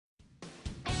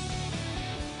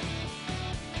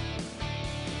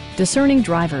Discerning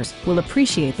drivers will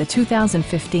appreciate the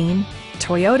 2015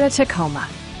 Toyota Tacoma.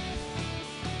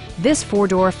 This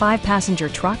four-door, five-passenger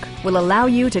truck will allow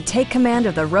you to take command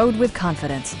of the road with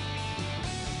confidence.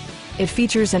 It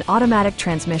features an automatic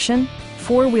transmission,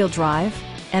 four-wheel drive,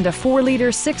 and a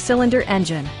 4-liter six-cylinder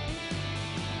engine.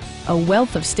 A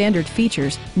wealth of standard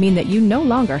features mean that you no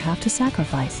longer have to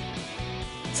sacrifice,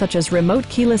 such as remote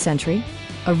keyless entry,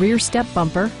 a rear step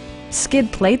bumper,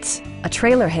 skid plates, a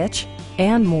trailer hitch,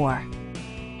 and more.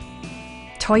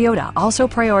 Toyota also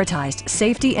prioritized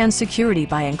safety and security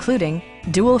by including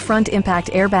dual front impact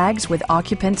airbags with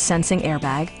occupant sensing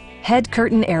airbag, head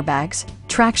curtain airbags,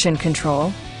 traction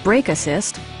control, brake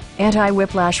assist,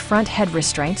 anti-whiplash front head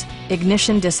restraints,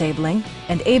 ignition disabling,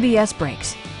 and ABS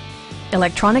brakes.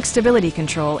 Electronic stability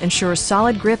control ensures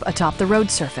solid grip atop the road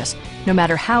surface, no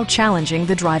matter how challenging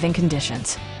the driving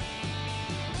conditions.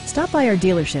 Stop by our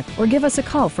dealership or give us a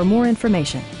call for more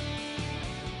information.